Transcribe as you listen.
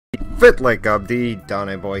Fit Abdi,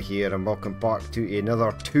 Danny Boy here, and welcome back to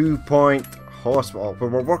another 2-point hospital where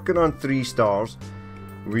we're working on 3 stars.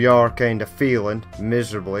 We are kind of failing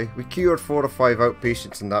miserably. We cured 4 or 5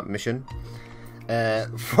 outpatients in that mission.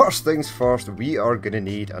 First things first, we are going to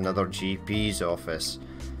need another GP's office.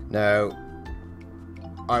 Now,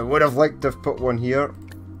 I would have liked to have put one here,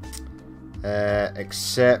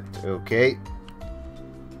 except, okay.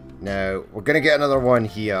 Now, we're going to get another one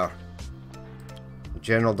here.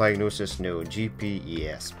 General diagnosis, no. GP,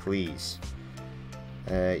 yes, please.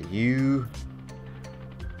 You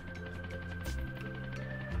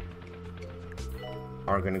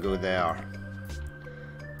are gonna go there.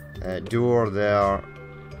 Door there.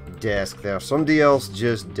 Desk there. Somebody else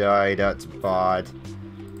just died. That's bad.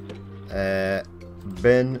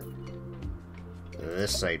 Bin.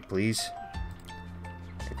 This side, please.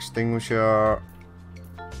 Extinguisher.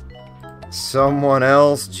 Someone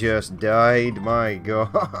else just died, my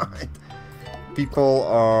god. People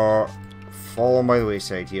are falling by the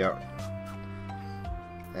wayside here.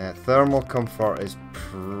 Thermal comfort is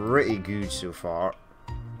pretty good so far.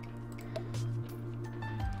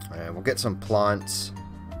 We'll get some plants.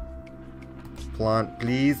 Plant,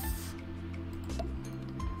 please.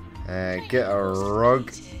 Get a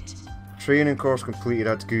rug. Training course completed,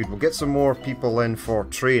 that's good. We'll get some more people in for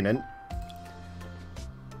training.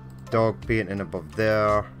 Dog painting above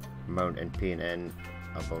there, mountain painting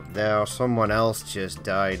above there. Someone else just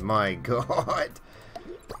died, my god.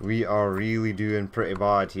 We are really doing pretty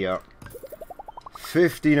bad here.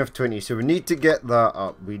 15 of 20, so we need to get that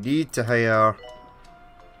up. We need to hire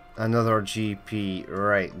another GP.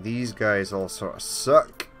 Right, these guys all sort of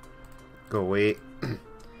suck. Go away.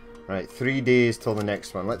 Right, 3 days till the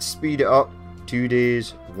next one. Let's speed it up. 2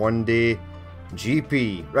 days, 1 day.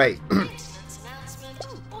 GP, right.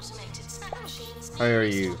 How are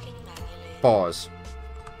you? Pause.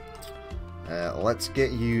 Let's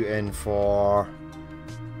get you in for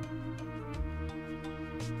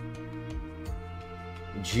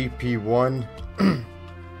GP1.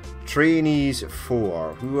 Trainees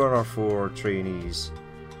 4. Who are our 4 trainees?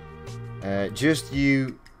 Just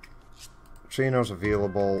you. Trainers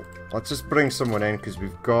available. Let's just bring someone in because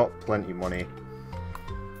we've got plenty of money.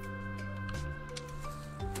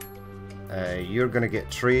 You're gonna get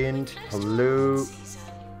trained. Hello.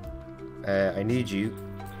 I need you.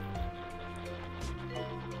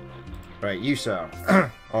 Right, you sir.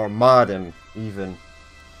 Or madam, even.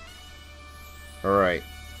 Alright.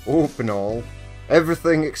 Open all.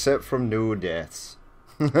 Everything except from no deaths.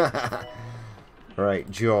 Right,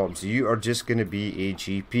 jobs. You are just gonna be a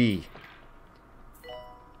GP.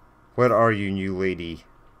 Where are you, new lady?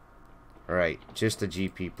 Alright, just a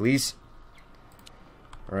GP, please.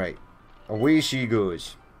 Alright. Away she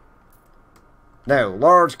goes. Now,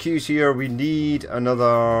 large queues here. We need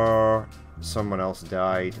another... Someone else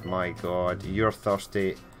died. My god. You're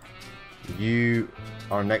thirsty. You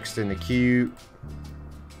are next in the queue.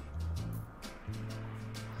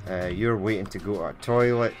 You're waiting to go to a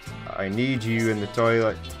toilet. I need you in the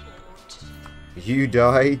toilet. You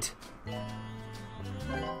died.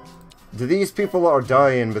 Do these people that are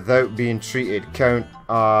dying without being treated count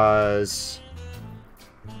as...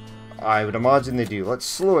 I would imagine they do. Let's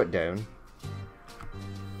slow it down.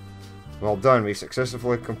 Well done. We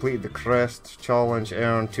successfully completed the Crest Challenge.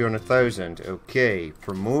 Earned 200,000. Okay.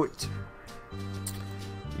 Promote.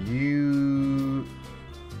 You...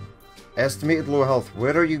 Estimated low health.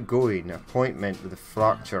 Where are you going? Appointment with the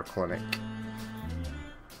fracture clinic.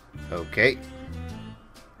 Okay.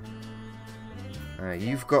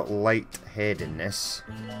 You've got lightheadedness.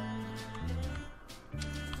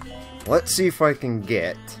 Let's see if I can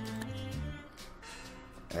get...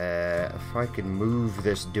 if I can move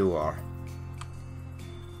this door.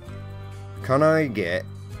 Can I get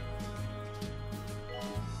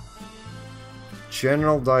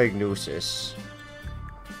general diagnosis?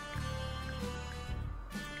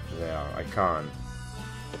 There, I can't.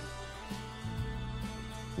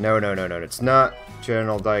 No, it's not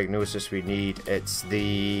general diagnosis we need, it's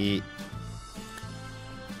the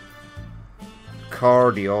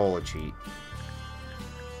cardiology.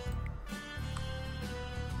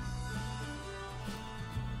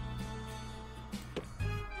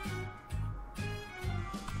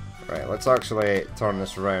 Right, let's actually turn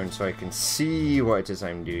this around so I can see what it is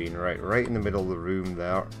I'm doing. Right in the middle of the room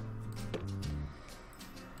there.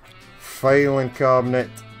 Filing cabinet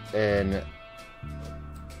in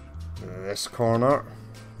this corner.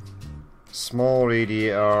 Small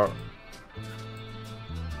radiator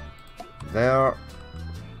there.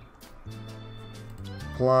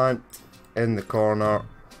 Plant in the corner.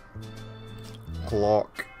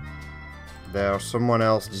 Clock there. Someone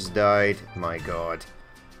else just died. My god.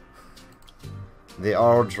 They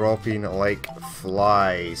are dropping like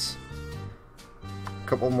flies. A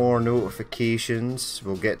couple more notifications.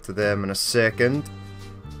 We'll get to them in a second.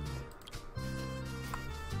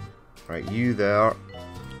 Right, you there.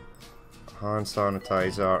 Hand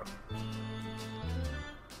sanitizer.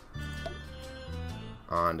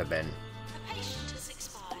 And a bin. The patient has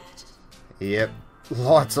expired. Yep,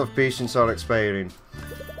 lots of patients are expiring.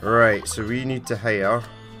 Right, so we need to hire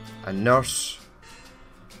a nurse.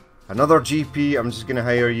 Another GP, I'm just going to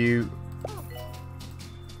hire you.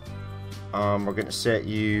 We're going to set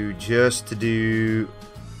you just to do...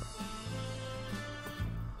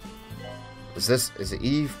 Is it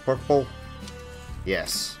Eve purple?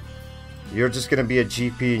 Yes. You're just going to be a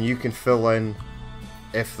GP and you can fill in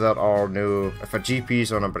if there are no... If a GP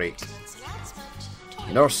is on a break.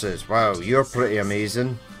 Nurses, wow, you're pretty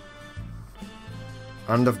amazing.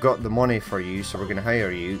 And I've got the money for you, so we're going to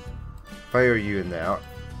hire you. Fire you in there.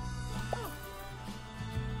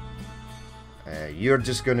 You're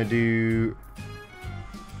just going to do...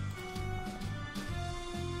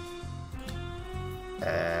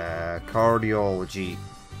 cardiology.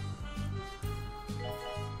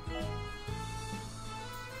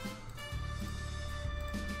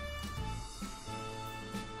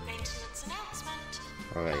 Maintenance announcement.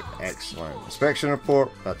 Alright, excellent. Inspection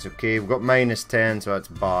report, that's okay. We've got -10, so that's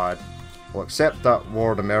bad. We'll accept that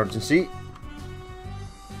ward emergency.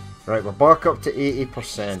 Right, we're back up to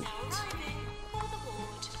 80%.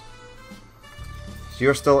 So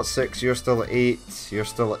you're still at 6, you're still at 8, you're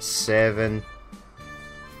still at 7.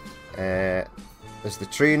 Is the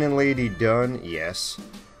training lady done? Yes.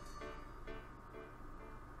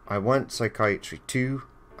 I want psychiatry 2.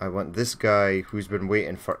 I want this guy who's been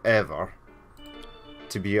waiting forever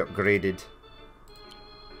to be upgraded.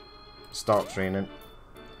 Start training.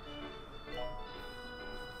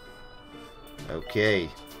 Okay.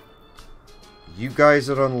 You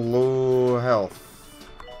guys are on low health.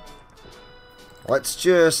 Let's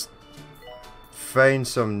just find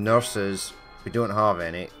some nurses. We don't have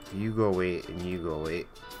any. You go away and you go away.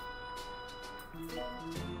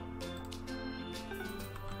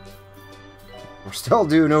 We're still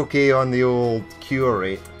doing okay on the old cure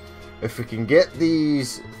rate. If we can get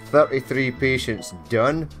these 33 patients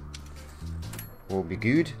done, we'll be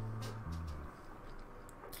good.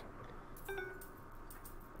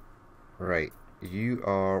 Right, you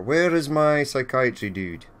are... Where is my psychiatry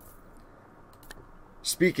dude?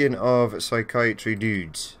 Speaking of psychiatry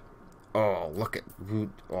dudes. Oh, look at...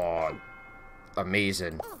 Oh,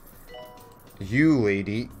 amazing. You,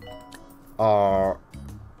 lady, are...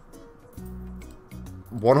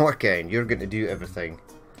 one of a kind. You're going to do everything.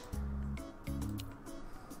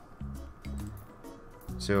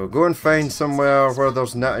 So, go and find somewhere where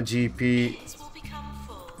there's not a GP.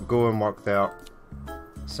 Go and work there.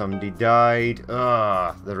 Somebody died.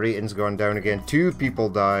 Ah, the rating's gone down again. 2 people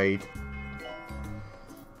died.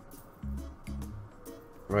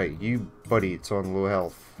 Right, you buddy, it's on low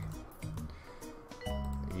health.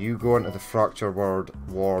 You go into the fracture ward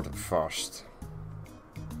first.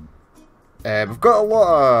 We've got a lot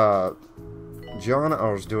of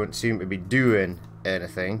janitors don't seem to be doing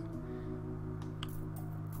anything.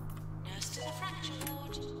 Nurse to the fracture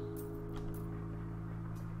ward.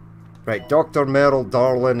 Right, Dr. Meryl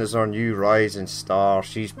Darlin is our new rising star.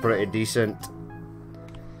 She's pretty decent.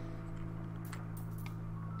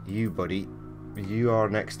 You, buddy. You are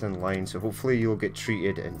next in line, so hopefully you'll get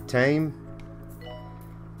treated in time.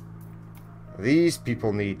 These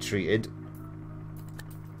people need treated.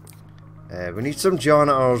 We need some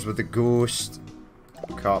janitors with the ghost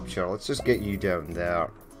capture. Let's just get you down there.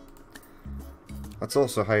 Let's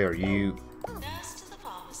also hire you. Nurse to the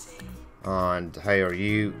pharmacy. And hire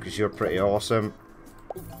you, because you're pretty awesome.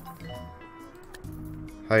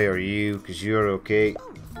 Hire you, because you're okay.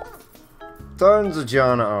 Tons of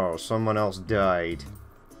janitors. Someone else died.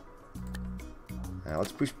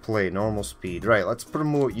 Let's push play, normal speed. Right, let's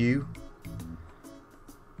promote you.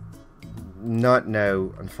 Not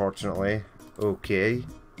now, unfortunately. Okay.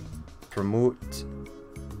 Promote.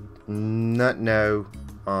 Not now.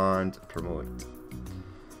 And promote.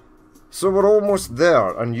 So we're almost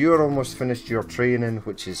there, and you're almost finished your training,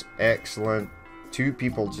 which is excellent. 2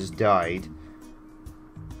 people just died.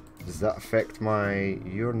 Does that affect my...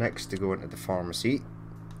 You're next to go into the pharmacy.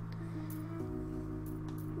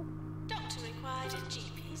 Doctor required at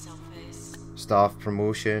GP's office. Staff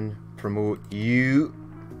promotion. Promote you.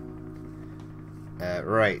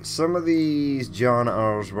 Right, some of these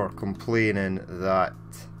janitors were complaining that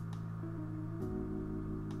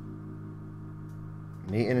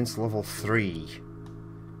maintenance level 3.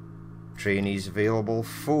 Trainees available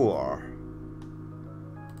 4.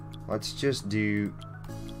 Let's just do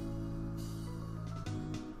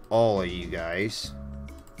all of you guys.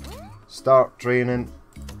 Start training.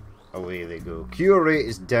 Away they go. Cure rate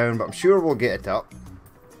is down, but I'm sure we'll get it up.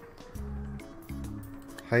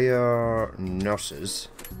 Hire nurses.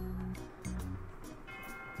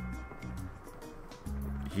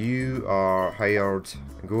 You are hired.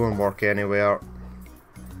 Go and work anywhere.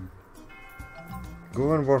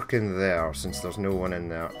 Go and work in there, since there's no one in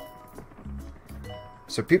there.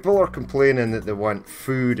 So people are complaining that they want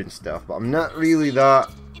food and stuff, but I'm not really that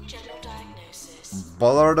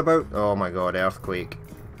bothered about. Oh my god, earthquake.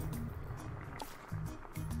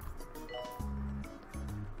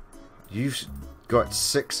 You've got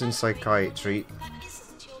 6 in psychiatry.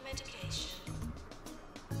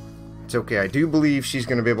 It's okay, I do believe she's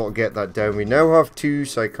going to be able to get that down. We now have 2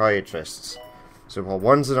 psychiatrists. So while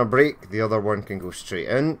one's in a break, the other one can go straight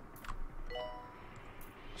in.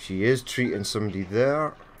 She is treating somebody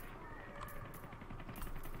there.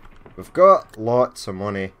 We've got lots of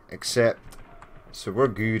money, except, so we're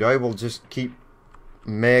good. I will just keep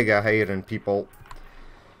mega hiring people.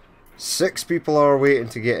 6 people are waiting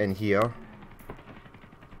to get in here.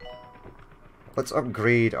 Let's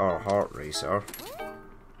upgrade our heart racer.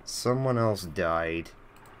 Someone else died.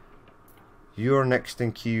 You're next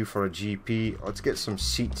in queue for a GP. Let's get some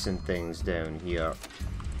seats and things down here.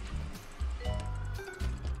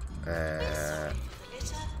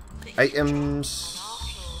 Items.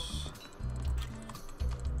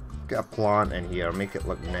 Get a plant in here. Make it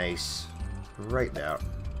look nice. Right there.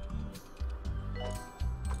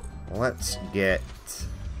 Let's get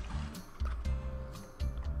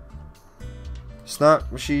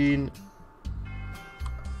snack machine.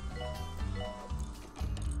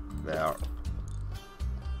 There.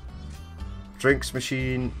 Drinks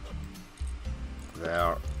machine.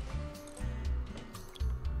 There.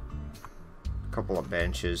 Couple of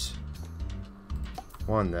benches.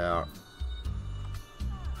 One there.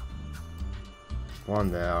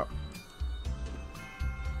 One there.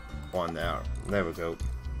 One there. There we go.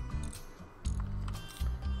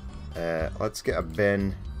 Let's get a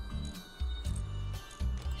bin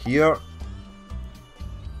here.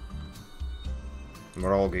 And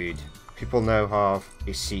we're all good. People now have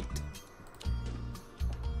a seat.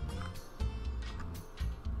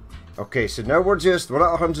 Okay, so now we're at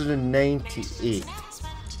 198.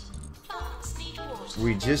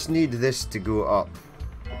 We just need this to go up.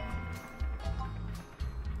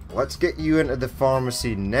 Let's get you into the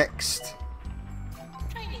pharmacy next.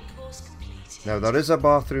 Now there is a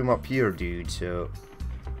bathroom up here, dude, so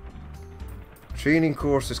training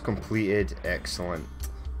course is completed. Excellent.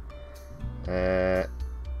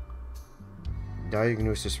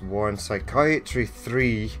 Diagnosis 1, psychiatry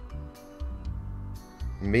 3,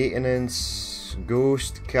 maintenance,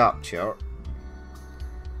 ghost capture,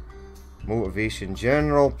 motivation,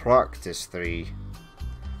 general practice 3.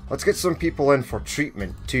 Let's get some people in for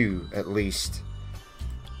treatment 2 at least.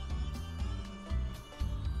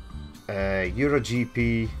 You're a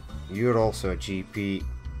GP, you're also a GP.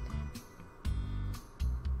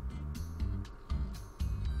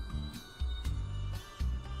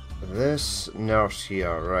 This nurse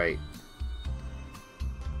here, right.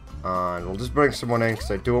 And we'll just bring someone in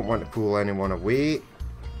because I don't want to pull anyone away.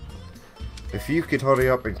 If you could hurry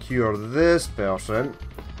up and cure this person.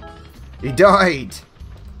 He died!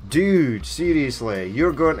 Dude, seriously,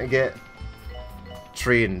 you're going to get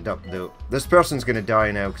trained up though. This person's going to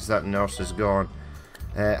die now because that nurse is gone.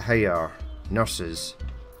 Hire. Nurses.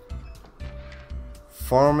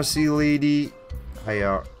 Pharmacy lady.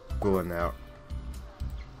 Hire. Go in there.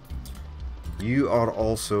 You are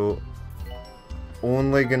also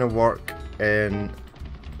only going to work in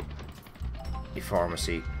a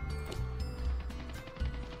pharmacy.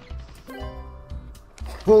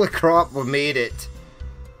 Holy crap, we made it!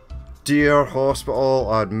 Dear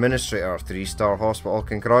Hospital Administrator, 3-star hospital,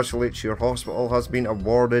 congratulates your hospital has been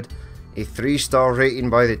awarded a 3-star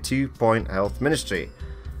rating by the 2-Point Health Ministry.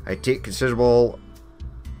 I take considerable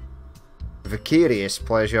vicarious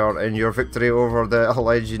pleasure in your victory over the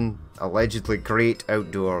allegedly great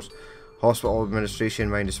outdoors. Hospital administration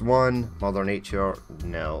 -1, Mother Nature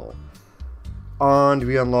 0. And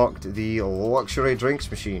we unlocked the luxury drinks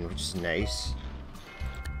machine, which is nice.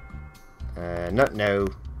 Not now.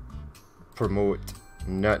 Promote.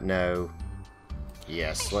 Not now.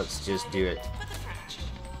 Yes, let's just do it.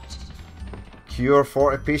 Cure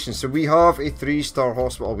 40 patients. So we have a 3-star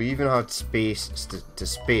hospital. We even had space to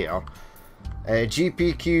spare.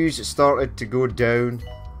 GP queues started to go down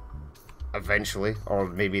eventually, or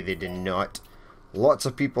maybe they did not. Lots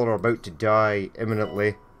of people are about to die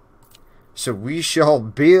imminently. So we shall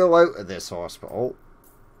bail out of this hospital.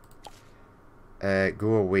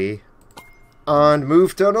 Go away. And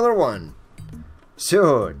move to another one.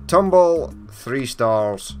 So, Tumble, 3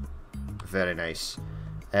 stars. Very nice.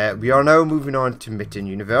 We are now moving on to Mitton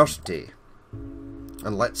University.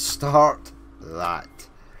 And let's start that.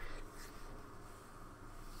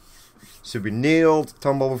 So we nailed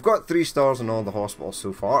Tumble. We've got 3 stars in all the hospitals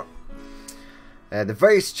so far. The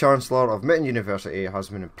Vice Chancellor of Mitton University has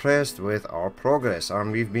been impressed with our progress,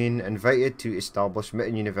 and we've been invited to establish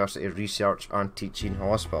Mitton University Research and Teaching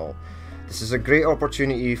Hospital. This is a great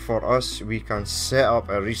opportunity for us. We can set up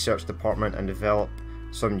a research department and develop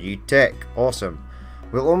some new tech. Awesome.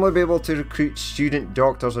 We'll only be able to recruit student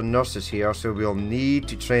doctors and nurses here, so we'll need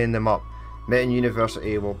to train them up. Mitton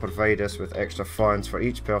University will provide us with extra funds for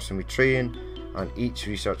each person we train and each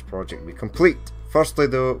research project we complete. Firstly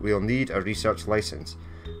though, we'll need a research license.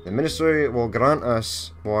 The Ministry will grant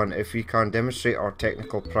us one if we can demonstrate our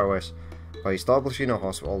technical prowess by establishing a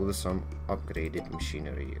hospital with some upgraded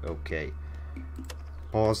machinery. Okay.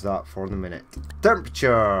 Pause that for the minute.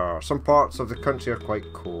 Temperature! Some parts of the country are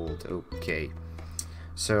quite cold. Okay.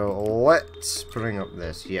 So let's bring up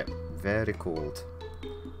this. Yep, very cold.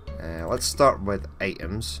 Let's start with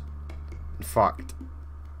items. In fact,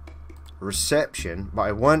 reception, but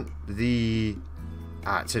I want the...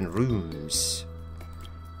 Ah, it's in rooms.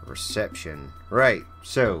 Reception. Right,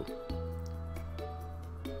 so...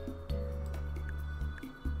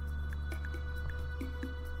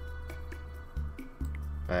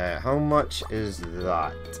 how much is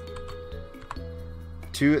that?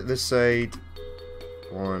 2 at this side.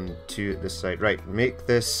 1, 2 at this side. Right, make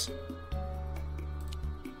this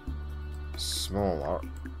smaller.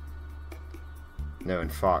 No, in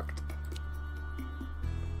fact.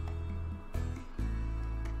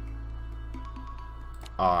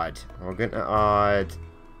 Add. We're going to add...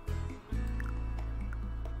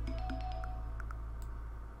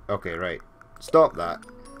 Okay, right. Stop that.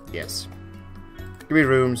 Yes. Give me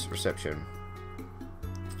rooms, reception.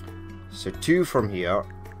 So 2 from here.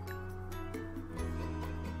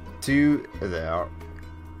 2 there.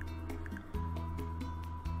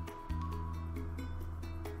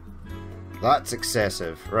 That's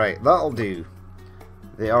excessive. Right, that'll do.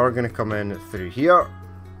 They are going to come in through here.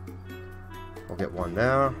 We'll get 1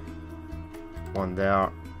 there. 1 there.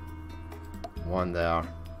 1 there.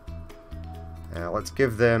 Let's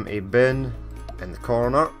give them a bin in the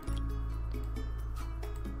corner.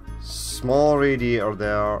 Small radiator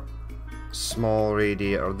there. Small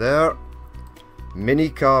radiator there. Mini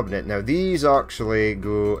cabinet. Now these actually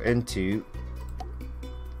go into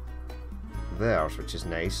theirs, which is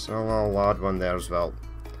nice. So I'll add 1 there as well.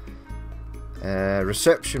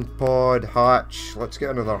 Reception pod, hatch. Let's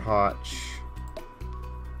get another hatch.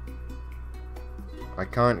 I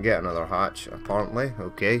can't get another hatch, apparently.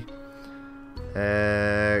 Okay.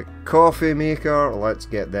 Coffee maker. Let's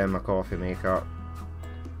get them a coffee maker.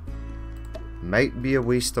 Might be a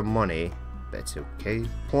waste of money, but it's okay.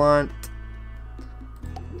 Plant.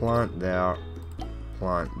 Plant there.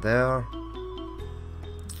 Plant there.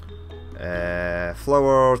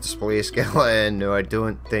 Flowers, display skeleton. No, I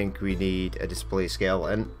don't think we need a display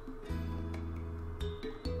skeleton.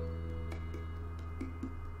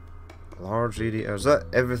 Large radiator. Is that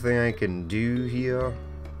everything I can do here?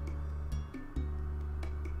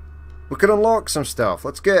 We can unlock some stuff.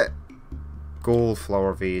 Let's get gold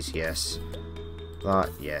flower vase. Yes.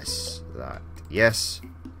 That. Yes. That. Yes.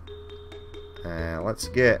 Let's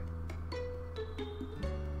get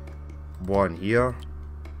 1 here.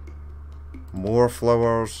 More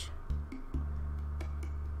flowers.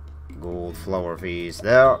 Gold flower vase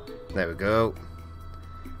there. There we go.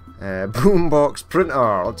 Boombox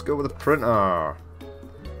printer. Let's go with a printer.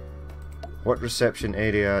 What reception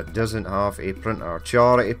area doesn't have a printer?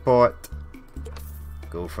 Charity pot.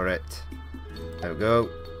 Go for it. There we go.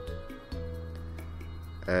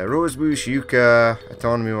 Rosebush, yucca,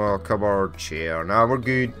 autonomy oil, cupboard, chair. Now we're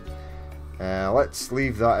good. Let's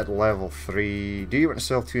leave that at level 3. Do you want to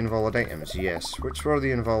sell 2 invalid items? Yes. Which were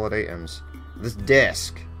the invalid items? This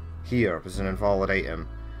desk here was an invalid item.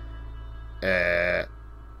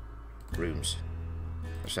 Rooms.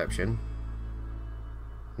 Reception.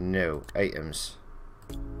 No. Items.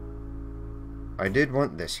 I did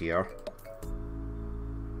want this here.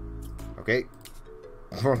 Okay.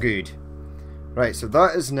 We're good. Right, so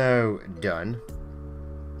that is now done.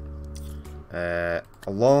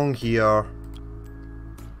 Along here,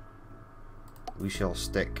 we shall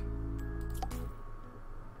stick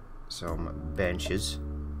some benches.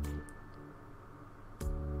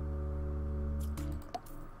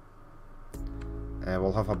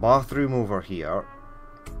 We'll have a bathroom over here.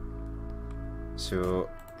 So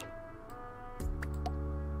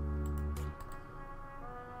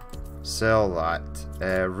sell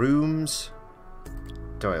that. Rooms,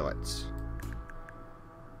 toilets.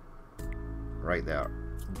 Right there.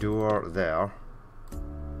 Door there.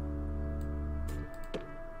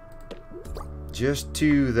 Just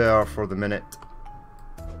 2 there for the minute.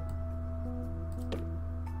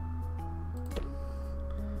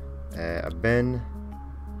 A bin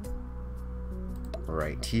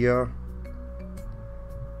right here.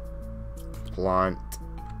 Plant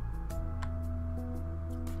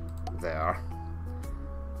there.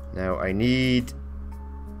 Now I need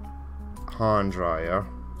hand dryer,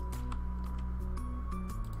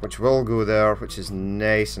 which will go there, which is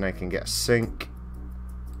nice, and I can get a sink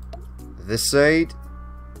this side.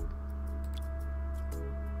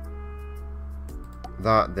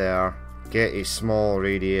 That there. Get a small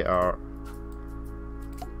radiator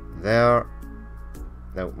there.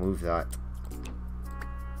 No, move that.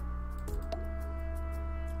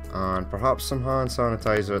 And perhaps some hand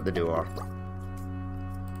sanitizer at the door.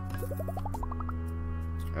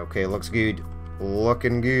 Okay, looks good.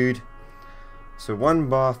 Looking good. So 1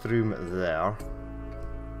 bathroom there.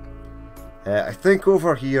 I think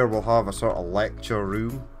over here we'll have a sort of lecture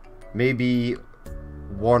room. Maybe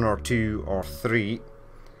 1 or 2 or 3.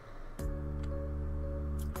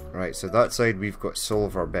 Right, so that side we've got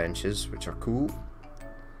silver benches, which are cool.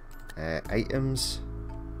 Items.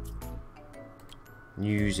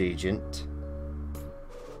 News agent.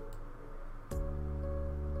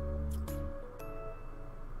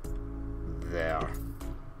 There.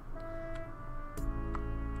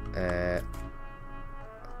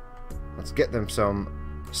 Let's get them some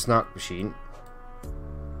snack machine.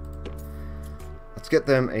 Let's get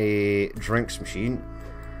them a drinks machine.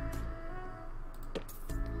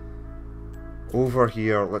 Over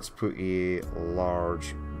here, let's put a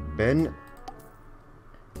large bin.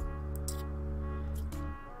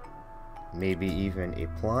 Maybe even a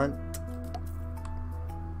plant.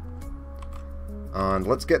 And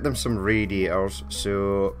let's get them some radiators.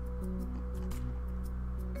 So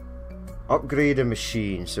upgrade a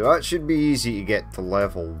machine. So that should be easy to get to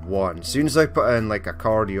level 1. As soon as I put in like a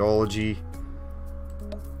cardiology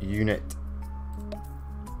unit,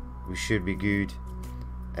 we should be good.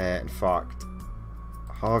 In fact,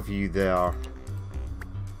 have you there.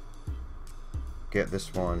 Get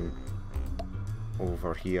this one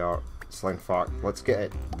over here. So in fact, let's get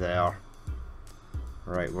it there.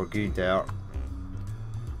 Right, we're good there.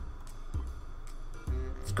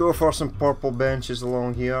 Let's go for some purple benches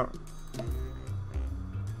along here.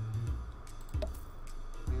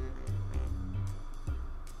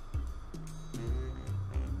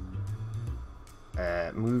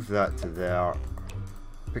 Move that to there.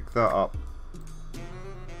 Pick that up.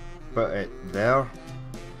 Put it there.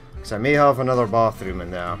 Because I may have another bathroom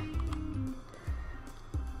in there.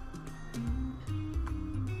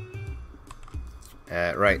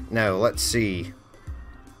 Right, now let's see.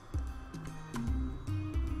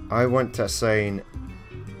 I want to assign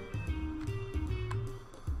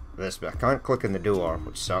this, but I can't click in the door,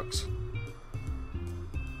 which sucks.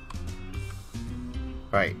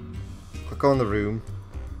 Right, click on the room.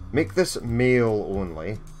 Make this male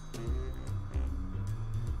only.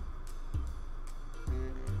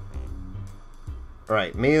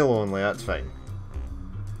 Right, male only, that's fine.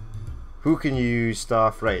 Who can use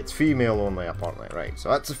staff? Right, it's female only apparently. Right, so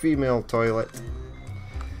that's a female toilet.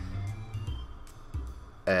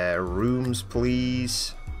 Rooms,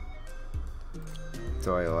 please.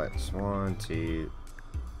 Toilets. 1, 2,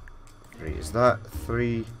 3. Is that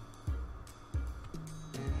 3?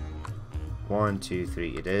 1, 2,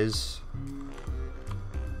 3. It is.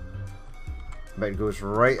 But it goes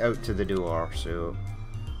right out to the door, so.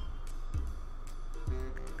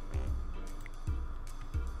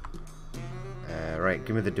 Right,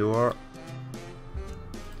 give me the door.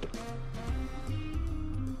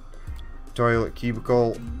 Toilet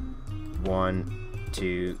cubicle. 1,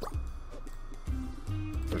 2,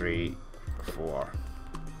 3, 4.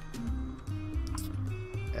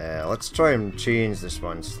 Let's try and change this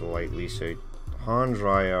one slightly. So, hand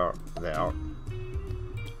dryer there.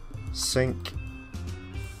 Sink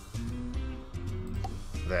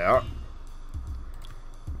there.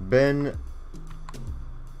 Bin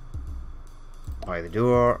by the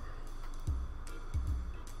door.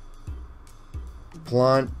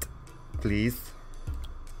 Plant, please.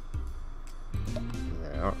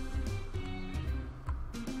 There.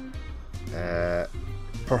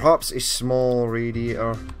 Perhaps a small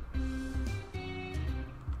radiator.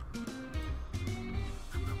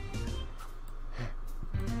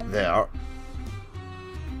 There.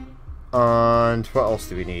 And what else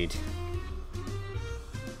do we need?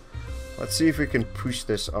 Let's see if we can push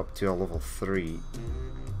this up to a level 3.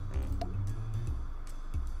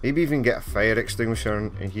 Maybe even get a fire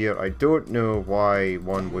extinguisher in here. I don't know why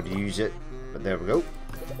one would use it, but there we go.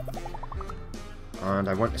 And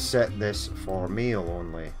I want to set this for male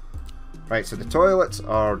only. Right, so the toilets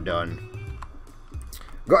are done.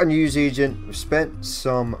 Got a news agent. We've spent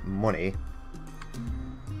some money.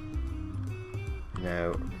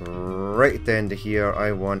 Now, right at the end of here,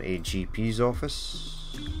 I want a GP's office.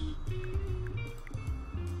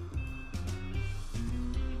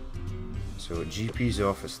 So, GP's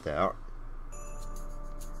office there.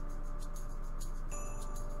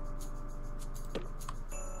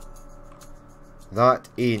 That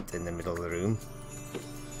ain't in the middle of the room.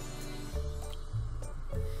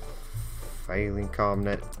 Filing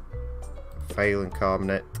cabinet. Filing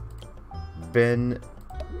cabinet. Bin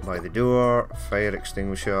by the door. Fire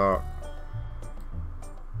extinguisher.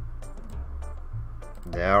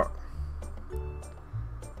 There.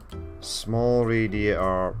 Small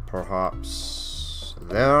radiator, perhaps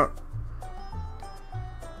there.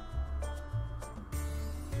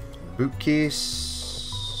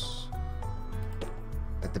 Bookcase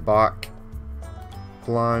at the back.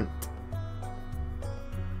 Plant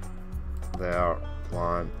there.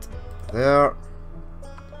 Plant there.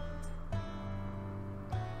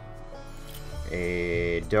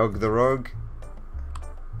 Dug the rug.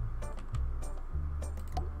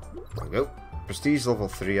 There we go. Prestige level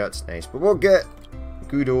 3, that's nice. But we'll get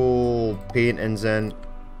good old paintings in.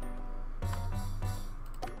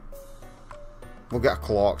 We'll get a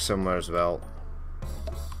clock somewhere as well.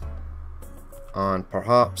 And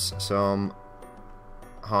perhaps some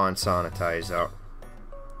hand sanitizer.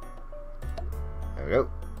 There we go.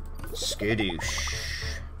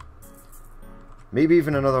 Skadoosh. Maybe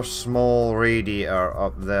even another small radiator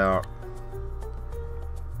up there.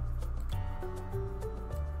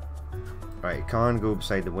 Right, it can't go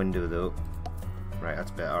beside the window though. Right, that's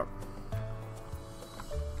better.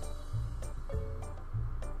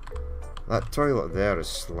 That toilet there is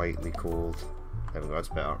slightly cold. There we go, that's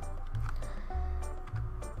better.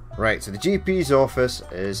 Right, so the GP's office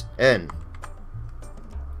is in.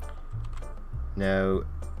 Now,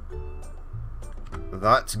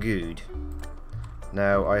 that's good.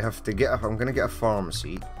 Now, I have to get I'm going to get a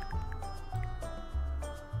pharmacy.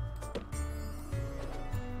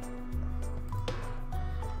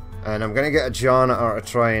 And I'm going to get a janitor to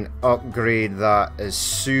try and upgrade that as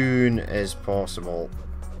soon as possible.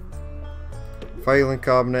 Filing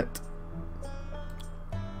cabinet.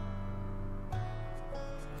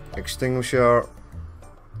 Extinguisher.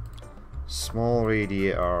 Small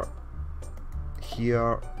radiator.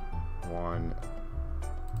 Here. One.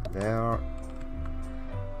 There.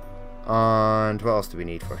 And what else do we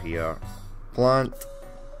need for here? Plant.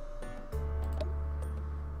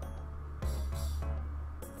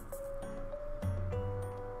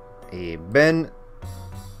 A bin.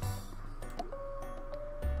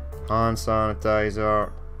 Hand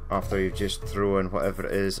sanitizer. After you've just thrown whatever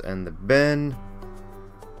it is in the bin.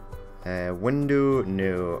 Window.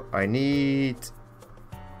 No. I need...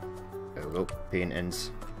 There we go.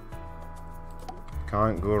 Paintings.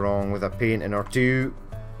 Can't go wrong with a painting or two.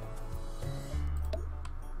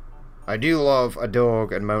 I do love a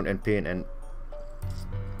dog and mountain painting.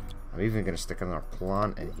 I'm even going to stick another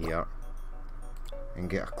plant in here. And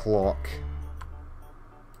get a clock.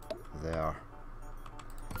 There.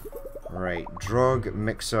 Right, drug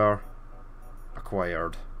mixer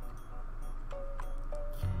acquired.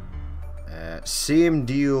 Same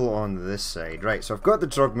deal on this side. Right, so I've got the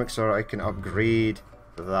drug mixer, I can upgrade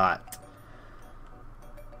that.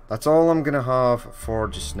 That's all I'm going to have for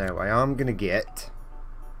just now. I am going to get...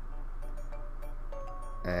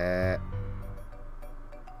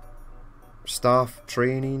 staff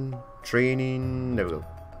training, there we go.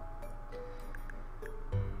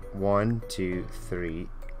 1, 2, 3.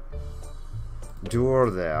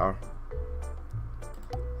 Door there.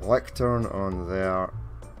 Lectern on there.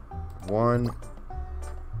 1,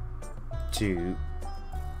 2.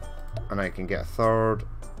 And I can get a third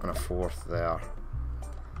and a fourth there.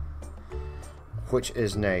 Which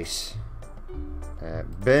is nice.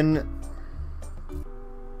 Bin.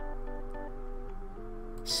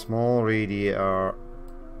 Small radiator.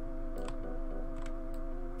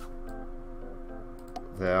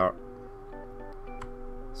 There.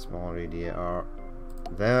 Small radiator.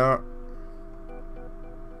 There.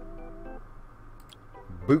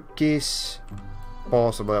 Bookcase.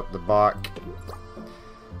 Possibly up the back.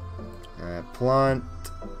 Plant.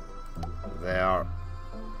 There.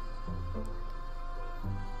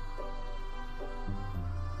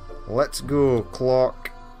 Let's go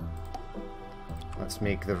clock. Let's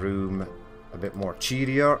make the room a bit more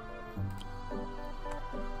cheerier.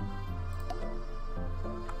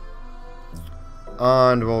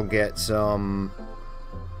 And we'll get some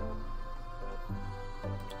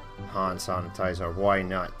hand sanitizer. Why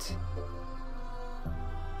not?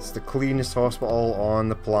 It's the cleanest hospital on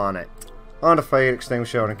the planet. And a fire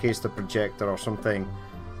extinguisher in case the projector or something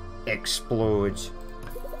explodes.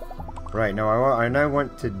 Right, now I now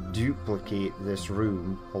want to duplicate this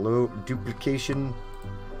room. Hello? Duplication?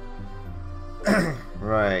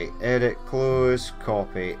 Right, edit, close,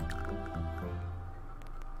 copy.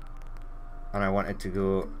 And I want it to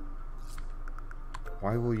go...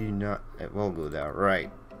 Why will you not... It will go there.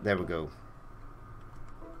 Right, there we go.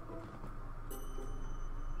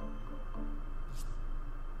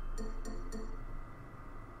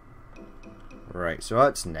 Right, so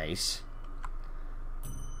that's nice.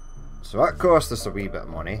 So that cost us a wee bit of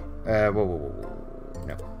money. Whoa.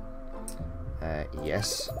 No.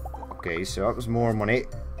 Yes. Okay, so that was more money.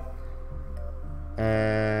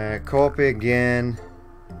 Copy again.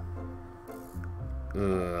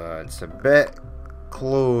 It's a bit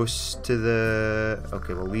close to the...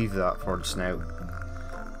 Okay, we'll leave that for just now.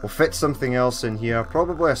 We'll fit something else in here.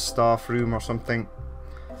 Probably a staff room or something.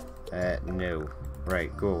 No.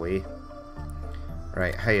 Right, go away.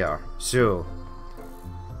 Right, here. So,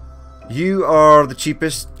 you are the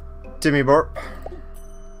cheapest, Timmy Burp.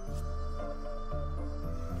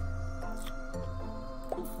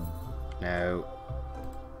 Now,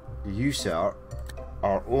 you, sir,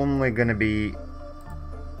 are only going to be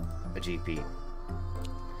a GP.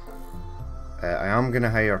 I am going to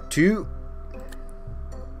hire 2.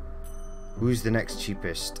 Who's the next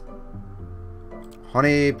cheapest?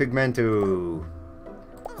 Honey Pigmento.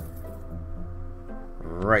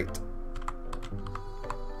 Right.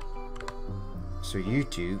 So you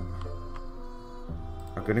 2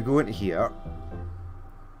 are going to go into here.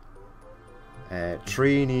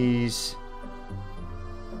 Trainees.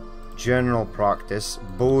 General practice.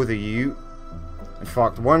 Both of you. In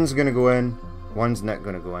fact, one's going to go in. One's not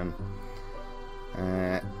going to go in.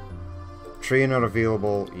 Trainer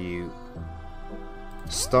available. You.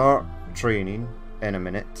 Start training in a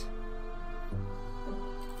minute.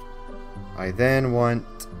 I then want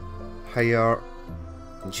hire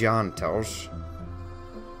janitors.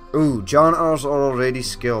 Ooh, janitors are already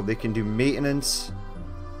skilled. They can do maintenance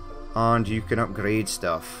and you can upgrade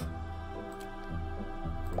stuff.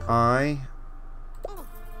 I'm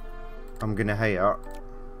gonna hire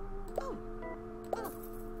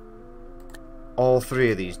all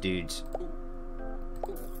 3 of these dudes.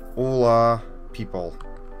 Hola, people.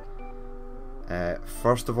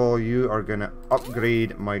 First of all, you are gonna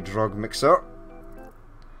upgrade my drug mixer.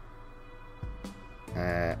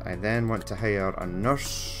 I then want to hire a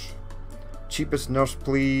nurse. Cheapest nurse,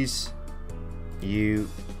 please. You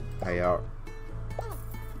hire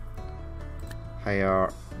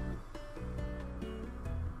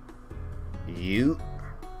you.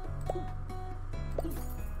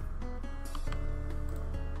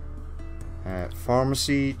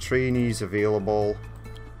 Pharmacy trainees available.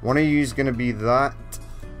 One of you is going to be that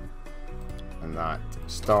and that.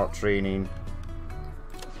 Start training.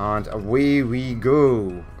 And away we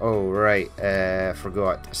go. Oh, right.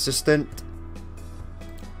 Forgot. Assistant.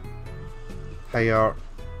 Hire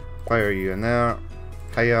you in there.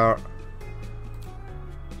 Hire.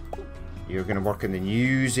 You're going to work in the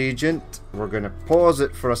news agent. We're going to pause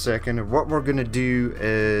it for a second. What we're going to do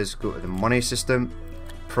is go to the money system.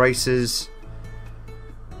 Prices.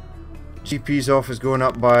 GP's office going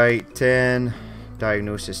up by 10.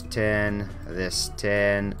 Diagnosis 10. This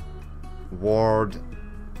 10. Ward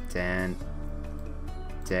 10.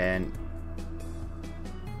 10.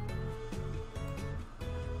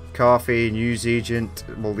 Coffee, news agent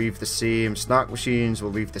will leave the same. Snack machines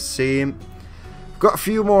will leave the same. Got a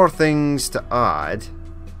few more things to add.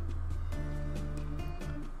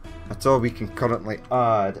 That's all we can currently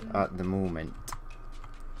add at the moment.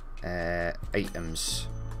 Items.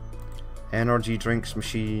 Energy drinks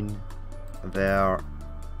machine. There.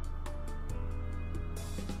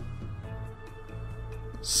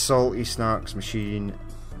 Salty snacks machine.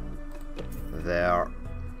 There.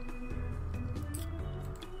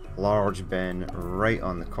 Large bin right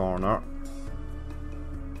on the corner.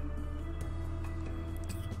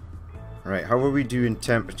 Right, how are we doing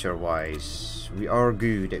temperature wise? We are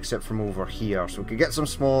good, except from over here. So we could get some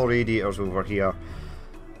small radiators over here.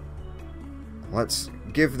 Let's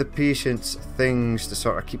give the patients things to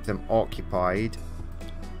sort of keep them occupied.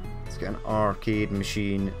 Let's get an arcade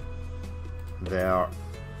machine. There.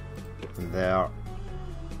 There.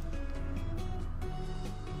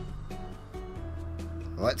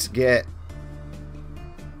 Let's get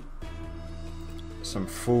some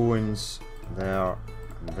phones there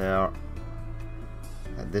and there.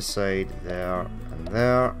 At this side, there and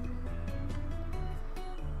there.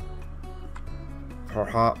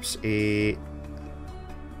 Perhaps a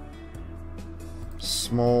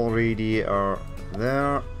small radiator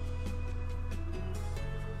there.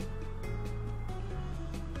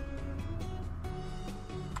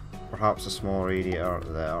 Perhaps a small radiator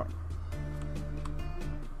there.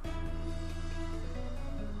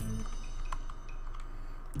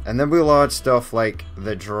 And then we'll add stuff like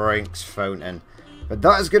the drinks fountain. But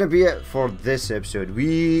that is going to be it for this episode.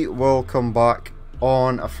 We will come back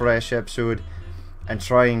on a fresh episode and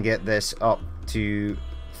try and get this up to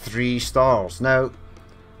 3 stars. Now,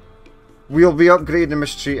 we'll be upgrading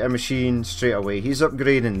a machine straight away. He's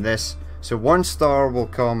upgrading this, so 1 star will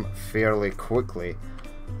come fairly quickly.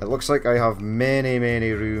 It looks like I have many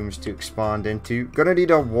rooms to expand into. Gonna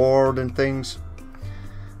need a ward and things.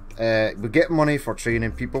 We get money for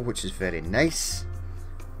training people, which is very nice.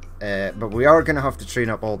 But we are going to have to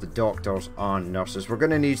train up all the doctors and nurses. We're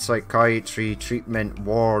going to need psychiatry, treatment,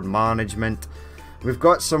 ward management. We've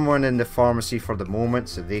got someone in the pharmacy for the moment,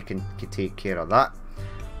 so they can take care of that.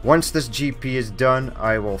 Once this GP is done,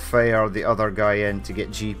 I will fire the other guy in to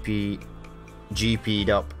get GP'd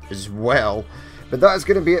up as well. But that is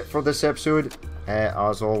going to be it for this episode.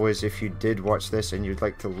 As always, if you did watch this and you'd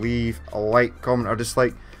like to leave a like, comment or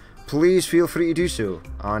dislike, please feel free to do so.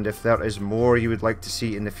 And if there is more you would like to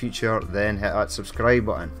see in the future, then hit that subscribe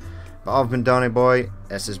button. But I've been Danny Boy,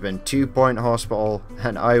 this has been 2 Point Hospital,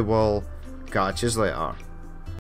 and I will catch you later.